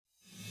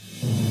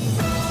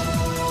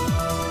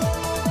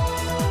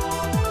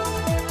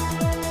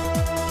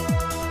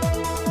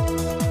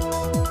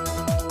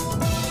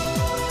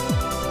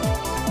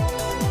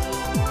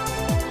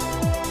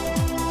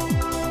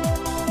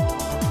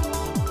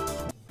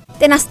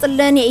ጤና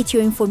ይስጥልን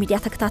የኢትዮኢንፎ ሚዲያ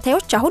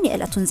ተከታታዮች አሁን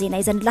የዕለቱን ዜና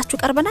ይዘንላችሁ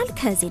ቀርበናል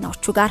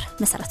ከዜናዎቹ ጋር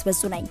መሰረት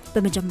በዙ ነኝ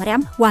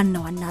በመጀመሪያም ዋና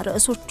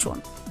ርዕሶቹን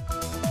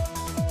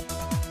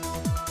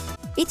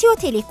ኢትዮ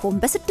ቴሌኮም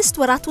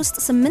በ6 ወራት ውስጥ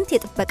 8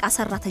 የጥበቃ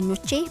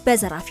ሰራተኞቼ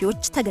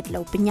በዘራፊዎች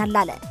ተገድለውብኛል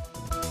አለ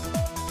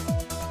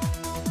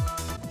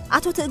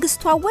አቶ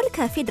ትግስቱ አወል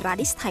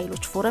ከፌደራሊስት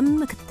ኃይሎች ፎረም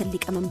ምክትል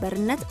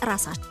ሊቀመንበርነት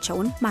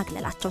ራሳቸውን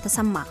ማግለላቸው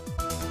ተሰማ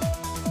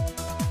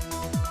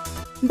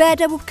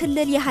በደቡብ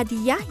ክልል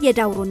የሃዲያ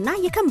የዳውሮና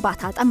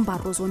የከምባታ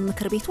ጠምባሮ ዞን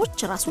ምክር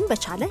ቤቶች ራሱን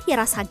በቻለ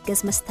የራስ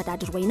አገዝ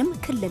መስተዳድር ወይንም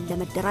ክልል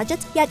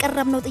ለመደራጀት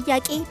ያቀረብነው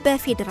ጥያቄ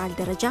በፌደራል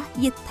ደረጃ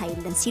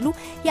ይታይልን ሲሉ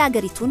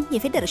የአገሪቱን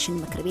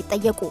የፌዴሬሽን ምክር ቤት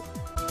ጠየቁ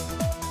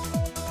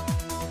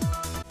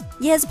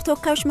የህዝብ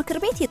ተወካዮች ምክር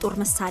ቤት የጦር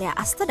መሳሪያ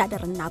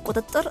አስተዳደርና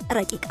ቁጥጥር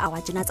ረቂቅ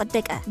አዋጅን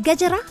አጸደቀ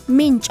ገጀራ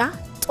ሜንጫ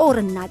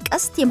ጦርና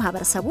ቀስት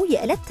የማህበረሰቡ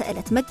የዕለት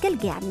ተዕለት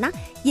መገልገያና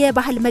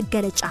የባህል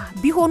መገለጫ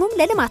ቢሆኑም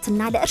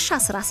ለልማትና ለእርሻ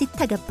ስራ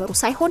ሲተገበሩ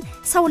ሳይሆን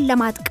ሰውን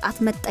ለማጥቃት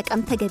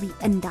መጠቀም ተገቢ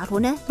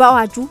እንዳልሆነ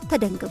በአዋጁ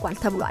ተደንግጓል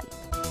ተብሏል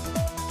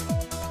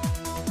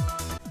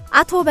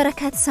አቶ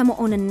በረከት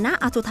ሰሞኑንና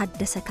አቶ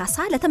ታደሰ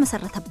ካሳ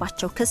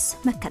ለተመሰረተባቸው ክስ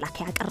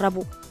መከላከያ ያቀረቡ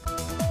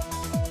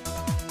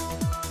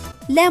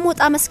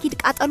ለሞጣ መስጊድ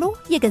ቃጠሎ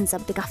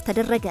የገንዘብ ድጋፍ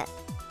ተደረገ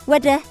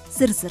ወደ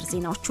ዝርዝር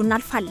ዜናዎቹ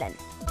እናልፋለን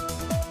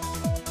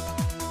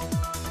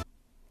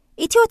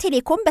ኢትዮ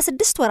ቴሌኮም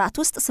በ6 ወራት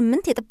ውስጥ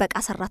 8 የጥበቃ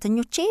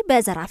ሰራተኞቼ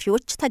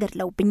በዘራፊዎች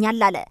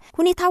ተገድለውብኛል አለ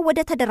ሁኔታው ወደ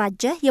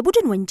ተደራጀ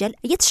የቡድን ወንጀል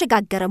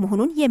እየተሸጋገረ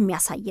መሆኑን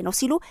የሚያሳይ ነው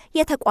ሲሉ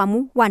የተቋሙ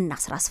ዋና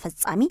ስራ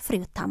አስፈጻሚ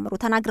ፍሬህይወት ታምሩ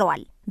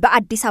ተናግረዋል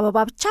በአዲስ አበባ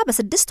ብቻ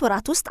በ6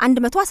 ወራት ውስጥ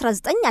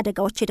 119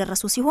 አደጋዎች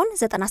የደረሱ ሲሆን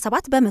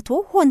 97%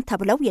 ሆን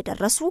ተብለው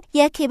የደረሱ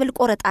የኬብል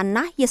ቆረጣና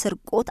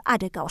የስርቆት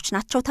አደጋዎች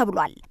ናቸው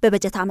ተብሏል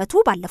በበጀት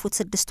ዓመቱ ባለፉት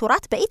 6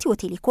 ወራት በኢትዮ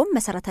ቴሌኮም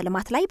መሰረተ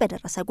ልማት ላይ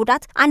በደረሰ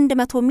ጉዳት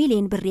 100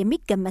 ሚሊዮን ብር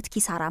የሚገመት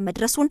ኪሳራ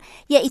መድረሱን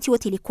የኢትዮ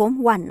ቴሌኮም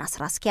ዋና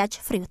ስራ አስኪያጅ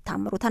ፍሬህይወት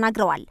ታምሩ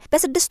ተናግረዋል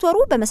በ6 ወሩ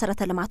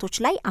በመሰረተ ልማቶች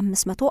ላይ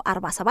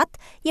 547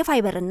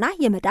 የፋይበርና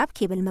የመዳብ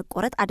ኬብል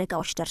መቆረጥ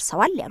አደጋዎች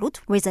ደርሰዋል ያሉት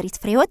ወይዘሪት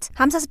ፍሬህይወት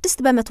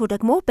 56%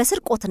 ደግሞ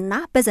በስርቆትና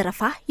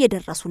በዘረፋ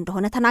የደረሱ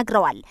እንደሆነ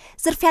ተናግረዋል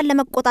ዝርፊያን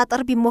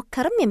ለመቆጣጠር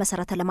ቢሞከርም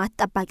የመሰረተ ልማት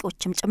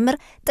ጠባቂዎችም ጭምር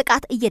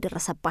ጥቃት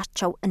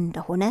እየደረሰባቸው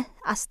እንደሆነ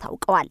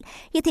አስታውቀዋል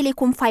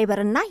የቴሌኮም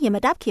ፋይበርና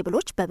የመዳብ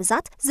ኬብሎች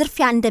በብዛት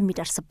ዝርፊያ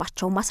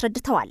እንደሚደርስባቸው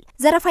ማስረድተዋል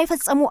ዘረፋ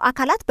የፈጸሙ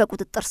አካላት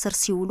በቁጥጥር ስር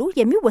ሲውሉ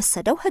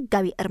የሚወሰደው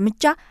ህጋዊ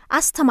እርምጃ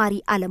አስተማሪ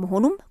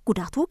አለመሆኑም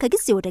ጉዳቱ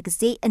ከጊዜ ወደ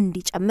ጊዜ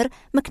እንዲጨምር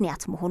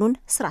ምክንያት መሆኑን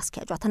ስራ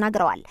አስኪያጇ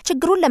ተናግረዋል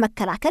ችግሩን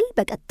ለመከላከል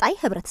በቀጣይ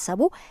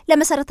ህብረተሰቡ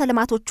ለመሰረተ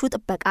ልማቶቹ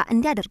ጥበቃ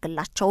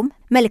እንዲያደርግላቸውም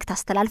መልእክት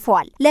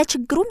አስተላልፈዋል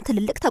ለችግሩም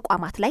ትልልቅ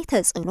ተቋማት ላይ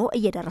ተጽዕኖ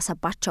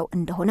እየደረሰባቸው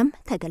እንደሆነም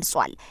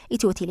ተገልጿል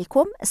ኢትዮ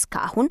ቴሌኮም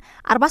እስካሁን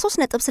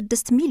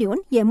 43.6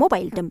 ሚሊዮን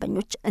የሞባይል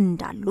ደንበኞች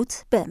እንዳሉት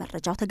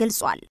በመረጃው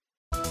ተገልጿል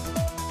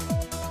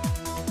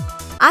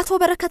አቶ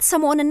በረከት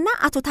ሰሞኑንና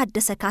አቶ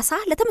ታደሰ ካሳ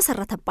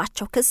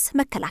ለተመሰረተባቸው ክስ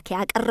መከላከያ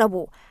ያቀረቡ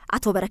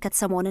አቶ በረከት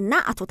ሰሞኑንና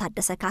አቶ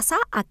ታደሰ ካሳ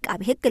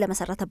አቃቢ ህግ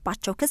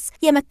ለመሰረተባቸው ክስ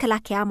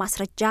የመከላከያ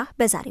ማስረጃ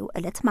በዛሬው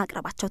ዕለት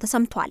ማቅረባቸው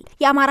ተሰምቷል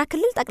የአማራ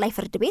ክልል ጠቅላይ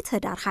ፍርድ ቤት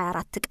ህዳር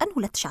 24 ቀን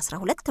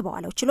 2012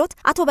 በዋለው ችሎት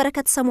አቶ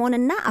በረከት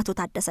ሰሞኑንና አቶ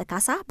ታደሰ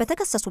ካሳ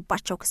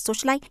በተከሰሱባቸው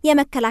ክሶች ላይ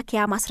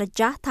የመከላከያ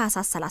ማስረጃ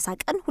ታህሳስ 30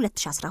 ቀን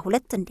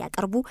 2012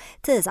 እንዲያቀርቡ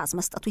ትዕዛዝ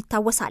መስጠቱ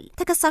ይታወሳል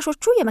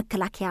ተከሳሾቹ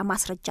የመከላከያ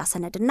ማስረጃ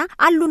ሰነድና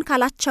አሉን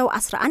ካላቸው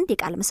 11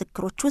 የቃል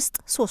ምስክሮች ውስጥ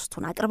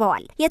 3ቱን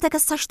አቅርበዋል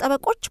የተከሳሽ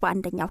ጠበቆች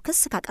በአንደኛው ክስ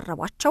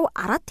ካቀረቧቸው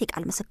 4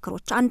 የቃል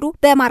ምስክሮች አንዱ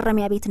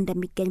በማረሚያ ቤት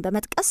እንደሚገኝ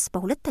በመጥቀስ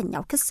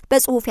በሁለተኛው ክስ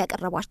በጽሁፍ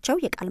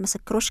ያቀረቧቸው የቃል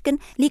ምስክሮች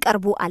ግን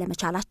ሊቀርቡ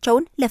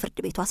አለመቻላቸውን ለፍርድ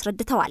ቤቱ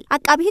አስረድተዋል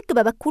አቃቢ ህግ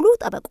በበኩሉ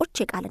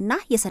ጠበቆች የቃልና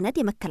የሰነድ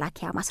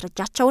የመከላከያ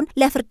ማስረጃቸውን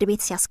ለፍርድ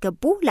ቤት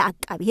ሲያስገቡ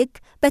ለአቃቢ ህግ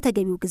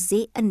በተገቢው ጊዜ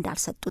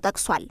እንዳልሰጡ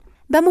ጠቅሷል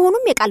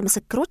በመሆኑም የቃል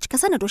ምስክሮች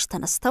ከሰነዶች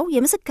ተነስተው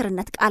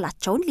የምስክርነት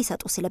ቃላቸውን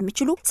ሊሰጡ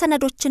ስለሚችሉ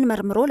ሰነዶችን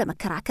መርምሮ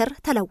ለመከራከር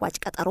ተለዋጭ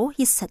ቀጠሮ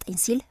ይሰጠኝ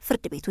ሲል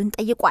ፍርድ ቤቱን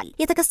ጠይቋል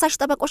የተከሳሽ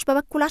ጠበቆች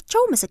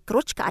በበኩላቸው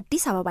ምስክሮች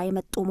ከአዲስ አበባ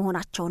የመጡ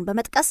መሆናቸውን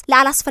በመጥቀስ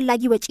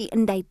ለአላስፈላጊ ወጪ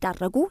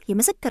እንዳይዳረጉ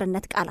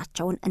የምስክርነት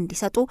ቃላቸውን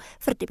እንዲሰጡ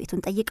ፍርድ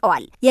ቤቱን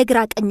ጠይቀዋል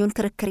የግራ ቀኙን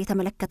ክርክር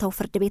የተመለከተው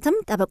ፍርድ ቤትም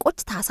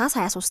ጠበቆች ታህሳስ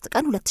 23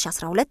 ቀን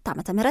 2012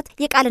 ዓ.ም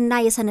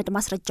የቃልና የሰነድ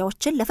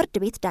ማስረጃዎችን ለፍርድ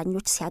ቤት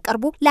ዳኞች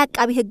ሲያቀርቡ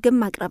ለአቃቢ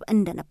ህግም ማቅረብ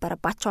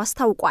እንደነበረባቸው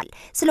ታውቋል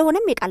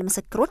ስለሆነም የቃል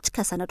ምስክሮች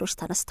ከሰነዶች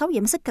ተነስተው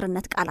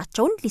የምስክርነት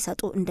ቃላቸውን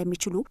ሊሰጡ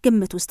እንደሚችሉ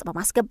ግምት ውስጥ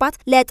በማስገባት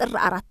ለጥር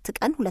 4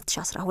 ቀን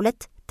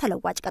 2012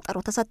 ተለዋጭ ቀጠሮ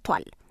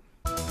ተሰጥቷል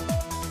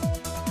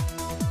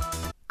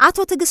አቶ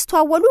ትግስቱ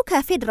አወሉ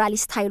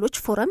ከፌደራሊስት ኃይሎች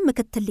ፎረም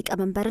ምክትል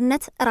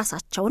ሊቀመንበርነት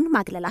ራሳቸውን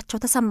ማግለላቸው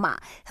ተሰማ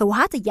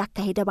ህወሓት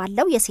እያካሄደ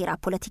ባለው የሴራ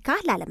ፖለቲካ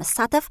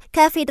ላለመሳተፍ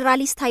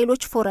ከፌደራሊስት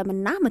ኃይሎች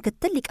ፎረምና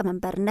ምክትል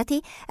ሊቀመንበርነቴ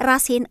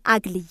ራሴን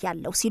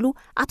አግልያለሁ ሲሉ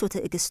አቶ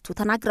ትግስቱ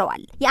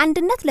ተናግረዋል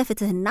የአንድነት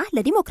ለፍትህና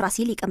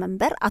ለዲሞክራሲ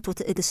ሊቀመንበር አቶ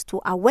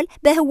ትግስቱ አወል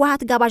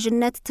በህወሓት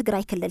ጋባዥነት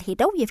ትግራይ ክልል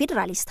ሄደው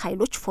የፌደራሊስት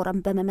ኃይሎች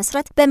ፎረም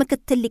በመመስረት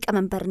በምክትል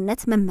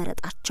ሊቀመንበርነት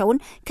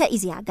መመረጣቸውን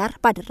ከኢዚያ ጋር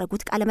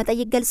ባደረጉት ቃለ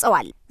መጠይቅ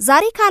ገልጸዋል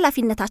ዛሬ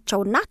ከኃላፊነት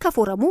መለየታቸውና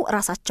ከፎረሙ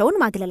ራሳቸውን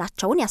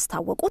ማግለላቸውን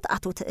ያስታወቁት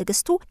አቶ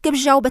ትዕግስቱ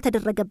ግብዣው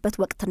በተደረገበት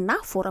ወቅትና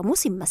ፎረሙ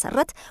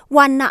ሲመሰረት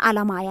ዋና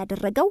ዓላማ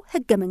ያደረገው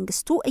ህገ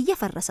መንግስቱ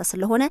እየፈረሰ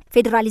ስለሆነ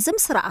ፌዴራሊዝም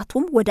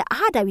ስርዓቱም ወደ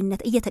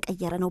አሃዳዊነት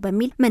እየተቀየረ ነው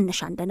በሚል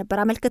መነሻ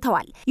እንደነበር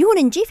አመልክተዋል። ይሁን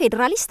እንጂ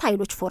ፌዴራሊስት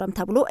ኃይሎች ፎረም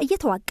ተብሎ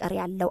እየተዋቀረ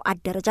ያለው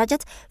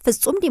አደረጃጀት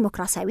ፍጹም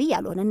ዲሞክራሲያዊ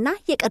ያልሆነና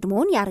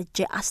የቀድሞውን ያረጀ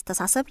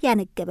አስተሳሰብ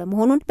ያነገበ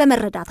መሆኑን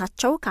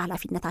በመረዳታቸው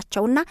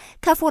ከኃላፊነታቸውና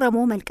ከፎረሙ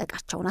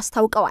መልቀቃቸውን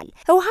አስታውቀዋል።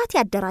 ህወሓት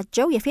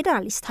ያደራጀው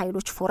የፌዴራሊስት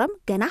ኃይሎች ፎረም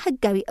ገና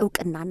ህጋዊ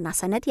እውቅናና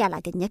ሰነድ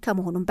ያላገኘ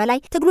ከመሆኑም በላይ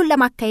ትግሉን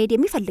ለማካሄድ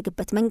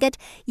የሚፈልግበት መንገድ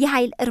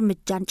የኃይል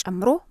እርምጃን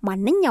ጨምሮ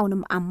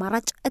ማንኛውንም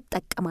አማራጭ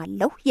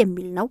እጠቀማለሁ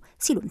የሚል ነው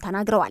ሲሉም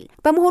ተናግረዋል።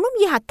 በመሆኑም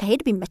ይህ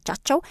አካሄድ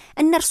ቢመቻቸው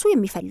እነርሱ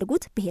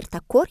የሚፈልጉት ብሔር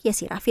ተኮር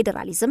የሴራ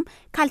ፌዴራሊዝም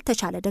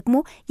ካልተቻለ ደግሞ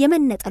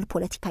የመነጠል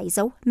ፖለቲካ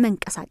ይዘው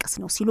መንቀሳቀስ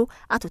ነው ሲሉ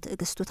አቶ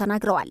ትዕግስቱ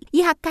ተናግረዋል።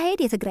 ይህ አካሄድ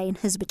የትግራይን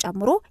ህዝብ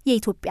ጨምሮ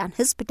የኢትዮጵያን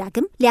ህዝብ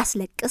ዳግም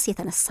ሊያስለቅስ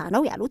የተነሳ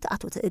ነው ያሉት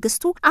አቶ ትዕግስቱ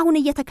አሁን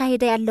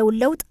እየተካሄደ ያለው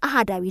ለውጥ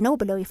አሃዳዊ ነው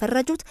ብለው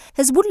የፈረጁት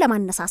ህዝቡን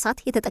ለማነሳሳት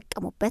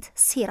የተጠቀሙበት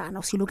ሴራ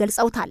ነው ሲሉ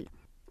ገልጸውታል።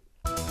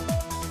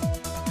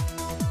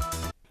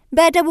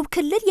 በደቡብ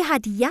ክልል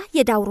የሃዲያ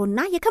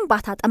የዳውሮና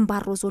የከምባታ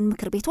ጠምባሮ ዞን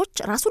ምክር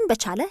ቤቶች ራሱን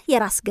በቻለ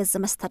የራስ ገዝ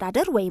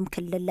መስተዳደር ወይም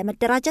ክልል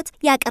ለመደራጀት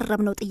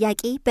ያቀረብነው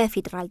ጥያቄ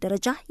በፌዴራል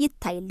ደረጃ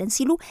ይታይልን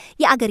ሲሉ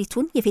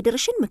የአገሪቱን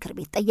የፌዴሬሽን ምክር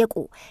ቤት ጠየቁ።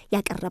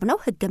 ያቀረብነው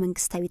ህገ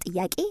መንግስታዊ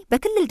ጥያቄ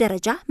በክልል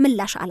ደረጃ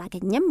ምላሽ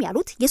አላገኘም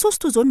ያሉት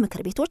የሶስቱ ዞን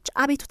ምክር ቤቶች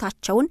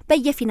አቤቱታቸውን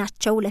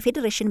በየፊናቸው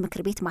ለፌዴሬሽን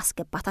ምክር ቤት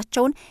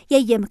ማስገባታቸውን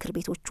የየምክር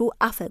ቤቶቹ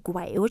አፈ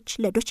ጉባኤዎች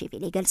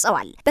ለዶቼቬሌ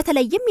ገልጸዋል።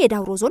 በተለይም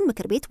የዳውሮ ዞን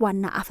ምክር ቤት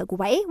ዋና አፈ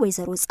ጉባኤ ወይዘሮ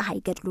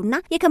ፀሐይ ገድሉ ና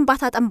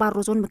የከምባታ ጠምባሮ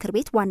ዞን ምክር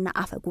ቤት ዋና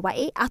አፈ ጉባኤ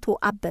አቶ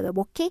አበበ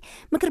ቦኬ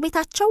ምክር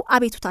ቤታቸው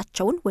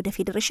አቤቱታቸውን ወደ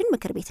ፌዴሬሽን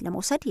ምክር ቤት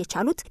ለመውሰድ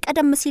የቻሉት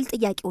ቀደም ሲል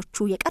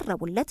ጥያቄዎቹ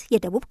የቀረቡለት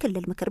የደቡብ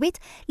ክልል ምክር ቤት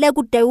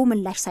ለጉዳዩ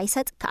ምላሽ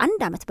ሳይሰጥ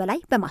ከአንድ ዓመት በላይ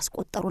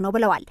በማስቆጠሩ ነው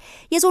ብለዋል።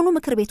 የዞኑ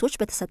ምክር ቤቶች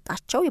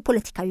በተሰጣቸው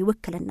የፖለቲካዊ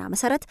ውክልና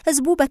መሰረት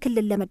ህዝቡ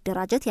በክልል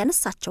ለመደራጀት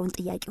ያነሳቸውን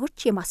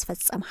ጥያቄዎች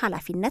የማስፈጸም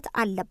ኃላፊነት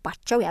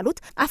አለባቸው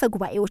ያሉት አፈ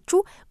ጉባኤዎቹ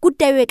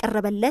ጉዳዩ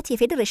የቀረበለት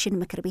የፌዴሬሽን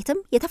ምክር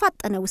ቤትም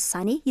የተፋጠነ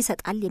ውሳኔ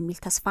ይሰጣል የሚል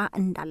ተስፋ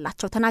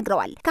እንዳላቸው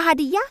ተናግረዋል።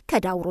 ከሃዲያ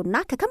ከዳውሮና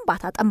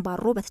ከከምባታ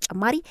ጠምባሮ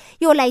በተጨማሪ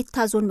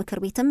የወላይታ ዞን ምክር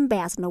ቤትም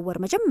በያዝነው ወር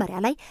መጀመሪያ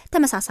ላይ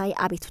ተመሳሳይ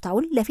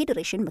አቤቱታውን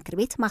ለፌዴሬሽን ምክር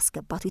ቤት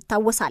ማስገባቱ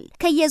ይታወሳል።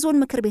 ከየዞን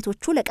ምክር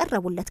ቤቶቹ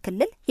ለቀረቡለት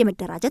ክልል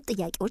የመደራጀት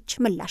ጥያቄዎች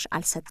ምላሽ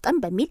አልሰጠም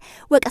በሚል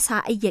ወቀሳ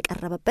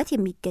እየቀረበበት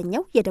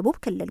የሚገኘው የደቡብ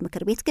ክልል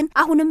ምክር ቤት ግን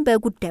አሁንም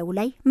በጉዳዩ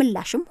ላይ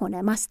ምላሽም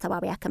ሆነ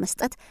ማስተባበያ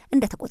ከመስጠት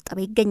እንደተቆጠበ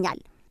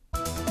ይገኛል።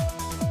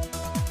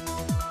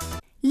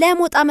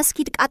 ለሞጣ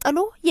መስጊድ ቃጠሎ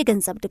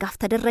የገንዘብ ድጋፍ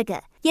ተደረገ።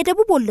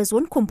 የደቡብ ወሎ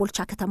ዞን ኮምቦልቻ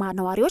ከተማ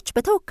ነዋሪዎች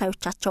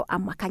በተወካዮቻቸው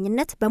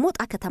አማካኝነት በሞጣ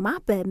ከተማ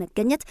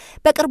በመገኘት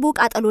በቅርቡ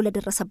ቃጠሎ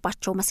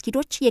ለደረሰባቸው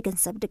መስጊዶች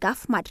የገንዘብ ድጋፍ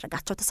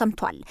ማድረጋቸው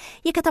ተሰምቷል።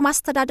 የከተማ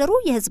አስተዳደሩ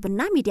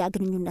የህዝብና ሚዲያ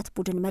ግንኙነት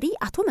ቡድን መሪ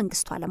አቶ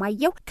መንግስቱ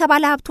አለማየሁ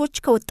ከባለሀብቶች፣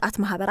 ከወጣት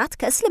ማህበራት፣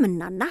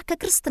 ከእስልምናና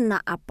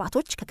ከክርስትና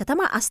አባቶች፣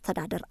 ከከተማ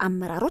አስተዳደር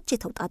አመራሮች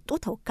የተውጣጡ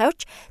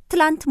ተወካዮች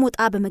ትላንት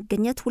ሞጣ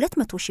በመገኘት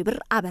 200 ሺህ ብር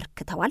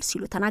አበርክተዋል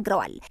ሲሉ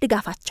ተናግረዋል።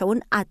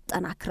 ድጋፋቸውን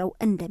አጠናክረው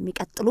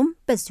እንደሚቀጥሉም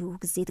በዚሁ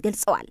ጊዜ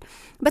ገልጸዋል።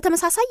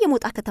 በተመሳሳይ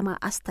የሞጣ ከተማ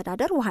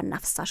አስተዳደር ውሃና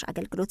ፍሳሽ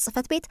አገልግሎት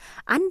ጽፈት ቤት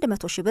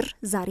 100 ሺህ ብር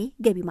ዛሬ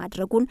ገቢ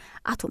ማድረጉን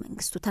አቶ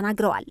መንግስቱ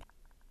ተናግረዋል።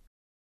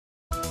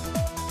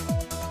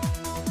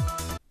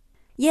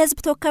 የህዝብ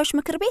ተወካዮች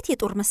ምክር ቤት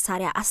የጦር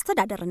መሳሪያ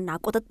አስተዳደርና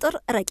ቁጥጥር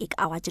ረቂቅ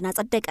አዋጅን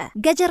አጸደቀ።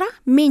 ገጀራ፣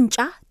 ሜንጫ፣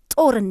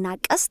 ጦርና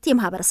ቀስት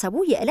የማህበረሰቡ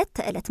የዕለት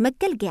ተዕለት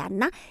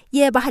መገልገያና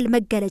የባህል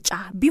መገለጫ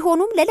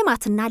ቢሆኑም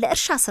ለልማትና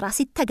ለእርሻ ስራ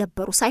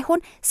ሲተገበሩ ሳይሆን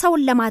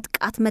ሰውን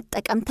ለማጥቃት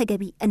መጠቀም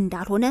ተገቢ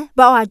እንዳልሆነ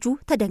በአዋጁ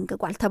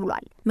ተደንግጓል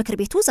ተብሏል። ምክር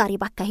ቤቱ ዛሬ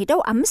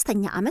ባካሄደው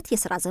 5ኛ ዓመት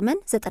የሥራ ዘመን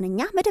 9ኛ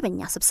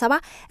መደበኛ ስብሰባ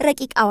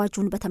ረቂቅ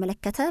አዋጁን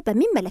በተመለከተ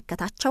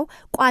በሚመለከታቸው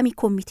ቋሚ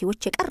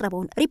ኮሚቴዎች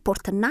የቀረበውን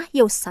ሪፖርትና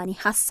የውሳኔ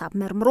ሐሳብ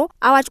መርምሮ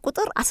አዋጅ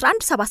ቁጥር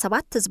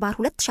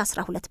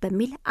 1177/2012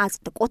 በሚል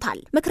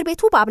አጽድቆታል። ምክር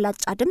ቤቱ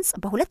በአብላጫ ድምጽ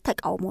በሁለት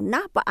ተቃውሞ ና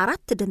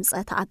በአራት ድምጽ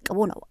ተአቅቦ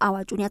ነው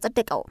አዋጁን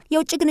ያጸደቀው።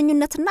 የውጭ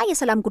ግንኙነትና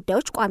የሰላም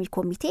ጉዳዮች ቋሚ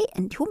ኮሚቴ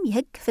እንዲሁም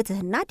የህግ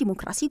ፍትህና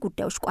ዲሞክራሲ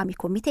ጉዳዮች ቋሚ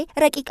ኮሚቴ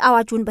ረቂቅ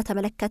አዋጁን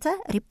በተመለከተ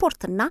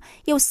ሪፖርትና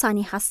የውሳኔ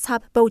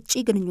ሐሳብ በውጭ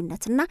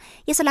ግንኙነትና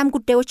የሰላም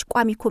ጉዳዮች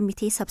ቋሚ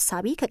ኮሚቴ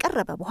ሰብሳቢ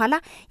ከቀረበ በኋላ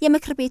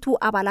የምክር ቤቱ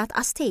አባላት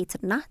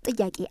አስተያየትና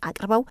ጥያቄ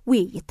አቅርበው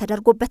ውይይት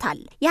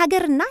ተደርጎበታል።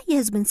 የሀገርና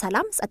የህዝብን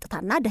ሰላም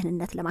ጸጥታና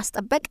ደህንነት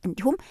ለማስጠበቅ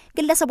እንዲሁም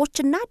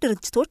ግለሰቦችና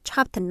ድርጅቶች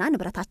ሀብትና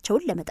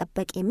ንብረታቸውን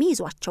ለመጠበቅ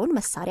የሚይዟቸውን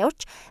መሳሪያዎች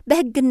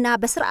በህግና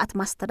በስርዓት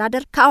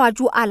ማስተዳደር ከአዋጁ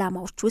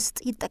ዓላማዎች ውስጥ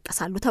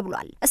ይጠቀሳሉ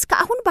ተብሏል። እስከ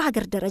አሁን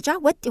በሀገር ደረጃ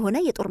ወጥ የሆነ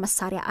የጦር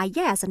መሳሪያ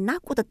አያያዝና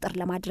ቁጥጥር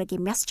ለማድረግ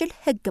የሚያስችል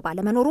ህግ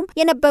ባለመኖሩም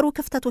የነበሩ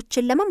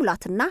ክፍተቶችን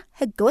ለመሙላትና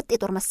ህገ ወጥ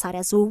የጦር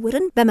መሳሪያ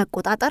ዝውውርን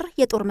በመቆጣጠር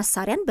የጦር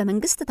መሳሪያን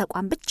በመንግስት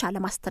ተቋም ብቻ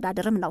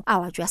ለማስተዳደርም ነው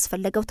አዋጁ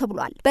ያስፈለገው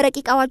ተብሏል።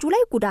 በረቂቅ አዋጁ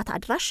ላይ ጉዳት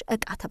አድራሽ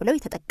ዕቃ ተብለው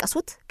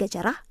የተጠቀሱት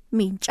ገጀራ፣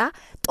 ሚንጫ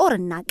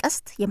ጦርና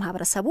ቀስት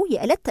የማህበረሰቡ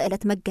የዕለት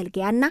ተዕለት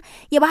መገልገያና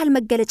የባህል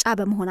መገለጫ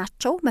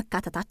በመሆናቸው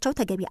መካተታቸው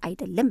ተገቢ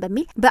አይደለም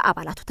በሚል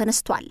በአባላቱ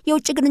ተነስቷል።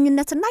 የውጭ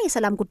ግንኙነትና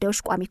የሰላም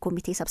ጉዳዮች ቋሚ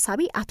ኮሚቴ ሰብሳቢ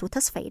አቶ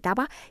ተስፋዬ ዳባ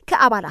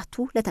ከአባላቱ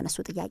ለተነሱ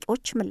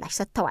ጥያቄዎች ምላሽ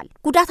ሰጥተዋል።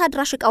 ጉዳት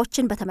አድራሽ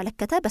ዕቃዎችን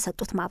በተመለከተ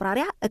በሰጡት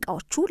ማብራሪያ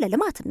ዕቃዎቹ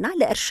ለልማትና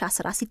ለእርሻ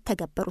ስራ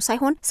ሲተገበሩ ሳይሆን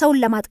ሰውን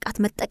ለማጥቃት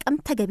መጠቀም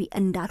ተገቢ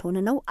እንዳልሆነ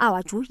ነው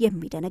አዋጁ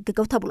የሚደነግገው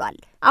ተብሏል።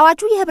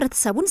 አዋጁ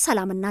የህብረተሰቡን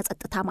ሰላምና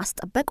ጸጥታ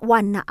ማስጠበቅ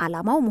ዋና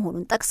ዓላማው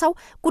መሆኑን ጠቅሰው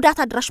ጉዳት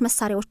አድራሽ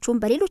መሳሪያዎቹን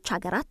በሌሎች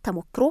ሀገራት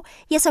ተሞክሮ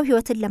የሰው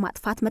ህይወትን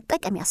ለማጥፋት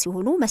መጠቀሚያ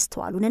ሲሆኑ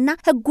መስተዋሉንና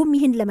ህጉም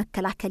ይህን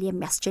ለመከላከል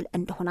የሚያስችል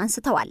እንደሆነ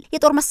አንስተዋል።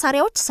 የጦር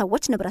መሳሪያዎች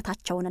ሰዎች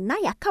ንብረታቸውንና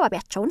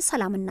የአካባቢያቸውን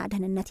ሰላምና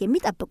ደህንነት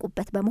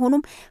የሚጠብቁበት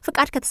በመሆኑም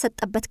ፍቃድ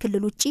ከተሰጠበት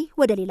ክልል ውጪ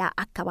ወደ ሌላ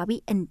አካባቢ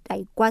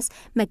እንዳይጓዝ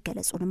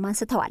መገለጹንም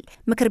አንስተዋል።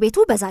 ምክር ቤቱ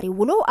በዛሬው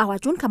ውሎ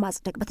አዋጁን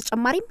ከማጽደቅ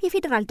በተጨማሪም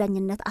የፌዴራል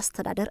ዳኝነት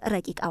አስተዳደር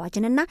ረቂቅ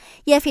አዋጅንና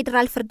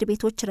የፌዴራል ፍርድ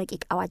ቤቶች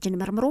ረቂቅ አዋጅን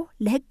መርምሮ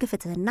ለህግ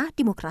ፍትህና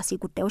ዲሞክራሲ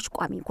ጉዳዮች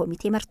ቋሚ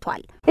ኮሚቴ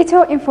መርቷል።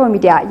 ኢትዮኢንፎ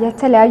ሚዲያ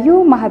የተለያዩ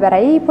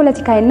ማህበራዊ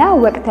ፖለቲካዊና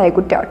ወቅታዊ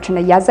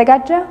ጉዳዮችን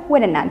እያዘጋጀ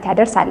ወደ እናንተ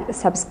ያደርሳል።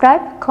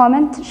 ሰብስክራይብ፣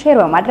 ኮሜንት፣ ሼር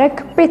በማድረግ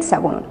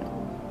ቤተሰቡን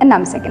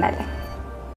እናመሰግናለን።